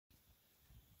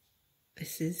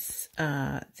This is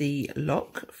the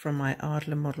lock from my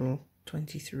Adler Model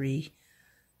 23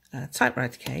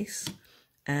 typewriter case,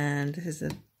 and this is a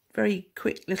very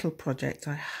quick little project.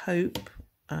 I hope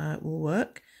it will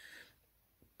work,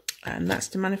 and that's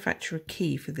to manufacture a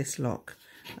key for this lock.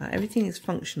 Everything is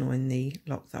functional in the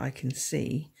lock that I can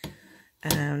see,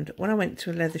 and when I went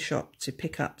to a leather shop to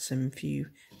pick up some few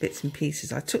bits and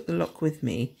pieces, I took the lock with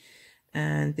me,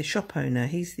 and the shop owner,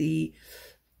 he's the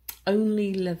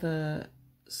only leather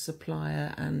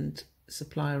supplier and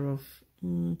supplier of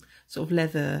sort of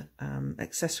leather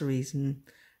accessories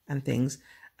and things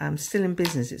still in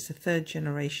business. It's a third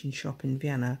generation shop in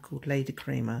Vienna called Leder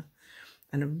Kramer,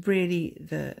 and really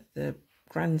the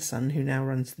grandson who now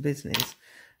runs the business,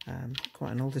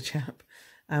 quite an older chap,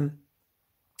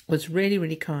 was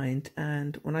really kind.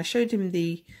 And when I showed him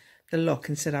the lock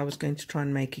and said I was going to try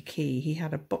and make a key, he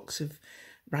had a box of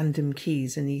random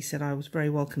keys, and he said I was very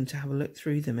welcome to have a look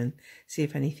through them and see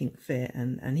if anything fit,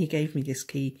 and he gave me this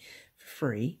key for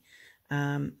free.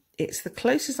 It's the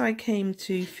closest I came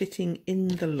to fitting in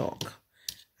the lock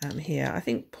here. I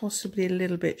think possibly a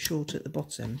little bit short at the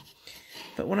bottom,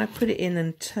 but when I put it in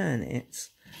and turn it,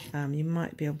 you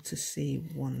might be able to see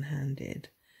one-handed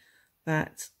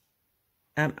that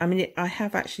I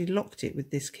have actually locked it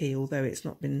with this key, although it's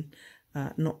not been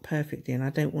not perfectly, and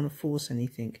I don't want to force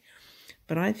anything.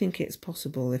 But I think it's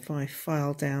possible, if I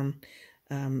file down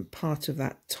part of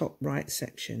that top right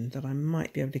section, that I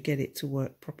might be able to get it to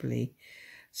work properly.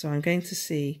 So I'm going to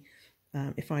see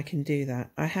if I can do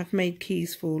that. I have made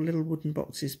keys for little wooden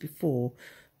boxes before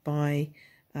by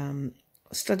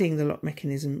studying the lock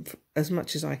mechanism as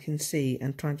much as I can see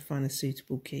and trying to find a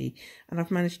suitable key. And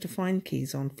I've managed to find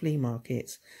keys on flea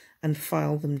markets and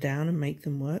file them down and make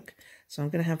them work. So I'm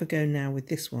going to have a go now with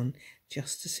this one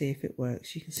just to see if it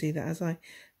works. You can see that as I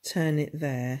turn it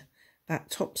there, that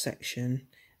top section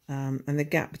and the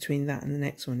gap between that and the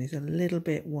next one is a little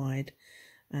bit wide,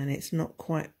 and it's not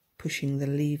quite pushing the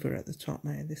lever at the top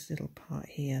there, this little part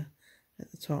here at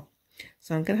the top.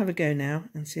 So I'm going to have a go now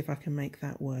and see if I can make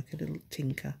that work, a little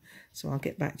tinker. So I'll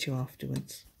get back to you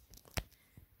afterwards.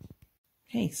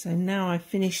 Okay, so now I've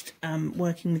finished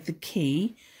working with the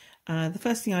key. The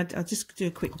first thing I'll just do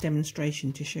a quick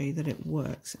demonstration to show you that it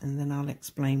works, and then I'll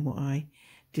explain what I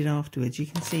did afterwards. You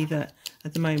can see that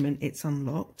at the moment it's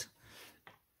unlocked,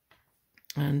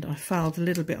 and I filed a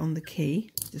little bit on the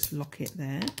key, just lock it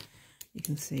there. You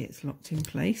can see it's locked in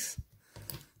place,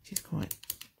 which is quite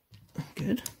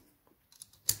good.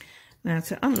 Now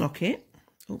to unlock it,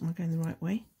 oh, am I going the right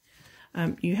way?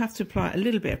 You have to apply a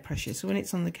little bit of pressure. So when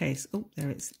it's on the case, oh, there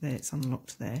it's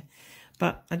unlocked there.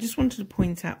 But I just wanted to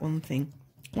point out one thing.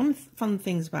 One of the fun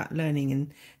things about learning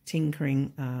and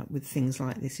tinkering with things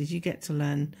like this is you get to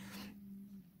learn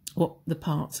what the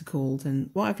parts are called. And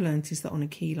what I've learned is that on a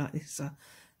key like this,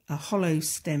 a hollow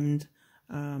stemmed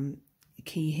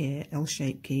key here,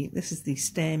 L-shaped key. This is the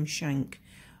stem, shank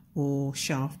or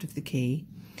shaft of the key.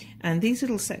 And these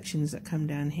little sections that come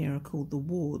down here are called the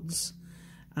wards.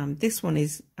 This one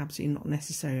is absolutely not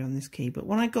necessary on this key, but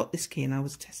when I got this key and I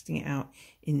was testing it out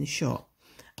in the shop,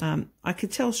 I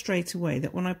could tell straight away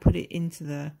that when I put it into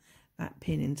that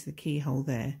pin into the keyhole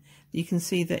there, you can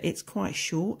see that it's quite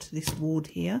short, this ward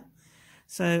here.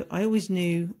 So I always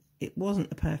knew it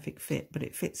wasn't a perfect fit, but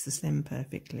it fits the stem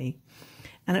perfectly.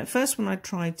 And at first when I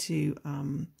tried to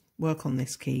work on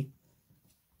this key,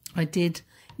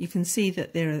 you can see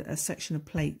that there are a section of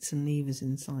plates and levers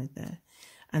inside there,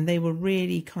 and they were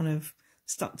really kind of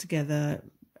stuck together.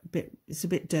 It's a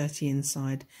bit dirty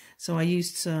inside, so I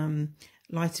used some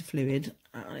lighter fluid.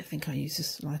 I think I used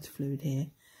this lighter fluid here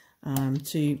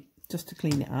just to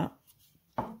clean it up,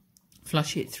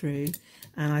 flush it through,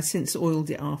 and I since oiled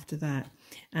it after that,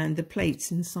 and the plates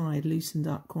inside loosened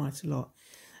up quite a lot.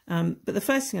 But the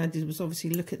first thing I did was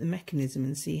obviously look at the mechanism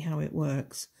and see how it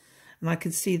works. And I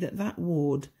could see that that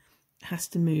ward has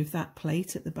to move that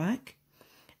plate at the back.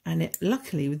 And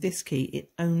luckily with this key,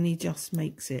 it only just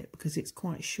makes it because it's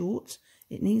quite short.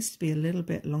 It needs to be a little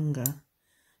bit longer.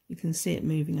 You can see it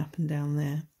moving up and down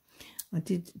there. I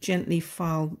did gently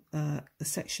file the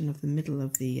section of the middle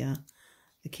of the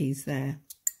keys there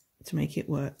to make it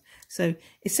work. So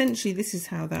essentially this is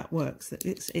how that works. That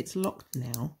it's locked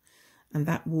now, and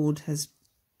that ward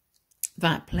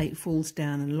that plate falls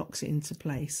down and locks it into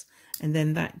place, and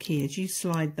then that key, as you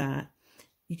slide that,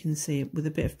 you can see it with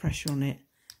a bit of pressure on it,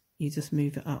 you just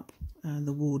move it up,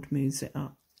 the ward moves it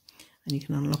up, and you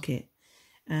can unlock it.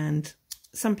 And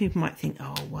some people might think,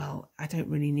 oh well, I don't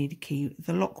really need a key,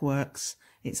 the lock works,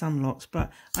 it's unlocked.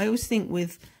 But I always think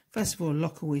first of all, a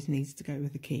lock always needs to go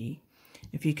with a key.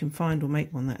 If you can find or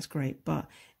make one, that's great. But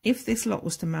if this lock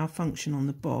was to malfunction on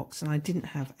the box and I didn't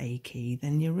have a key,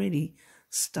 then you're really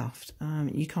stuffed.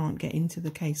 You can't get into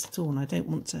the case at all, and I don't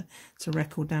want to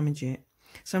wreck or damage it.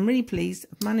 So I'm really pleased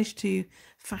I've managed to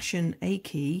fashion a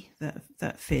key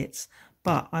that fits,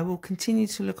 but I will continue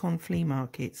to look on flea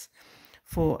markets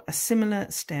for a similar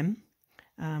stem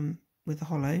with a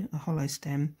hollow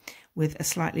stem with a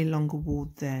slightly longer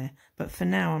ward there. But for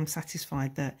now I'm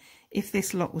satisfied that if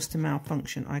this lock was to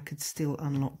malfunction, I could still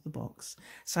unlock the box.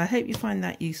 So I hope you find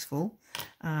that useful.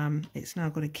 It's now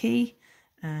got a key,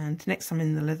 and next time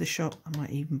in the leather shop I might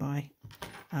even buy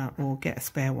or get a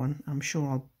spare one. I'm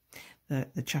sure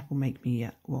the chap will make me,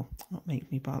 well, not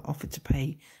make me, but I'll offer to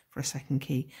pay for a second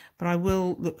key. But I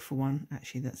will look for one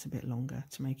actually that's a bit longer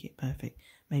to make it perfect.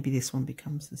 Maybe this one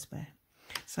becomes the spare.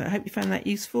 So I hope you found that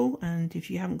useful, and if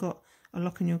you haven't got a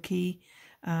lock on your key,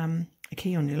 a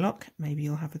key on your lock, maybe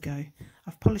you'll have a go.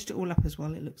 I've polished it all up as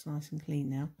well. It looks nice and clean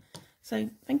now. So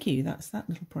thank you. That's that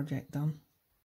little project done.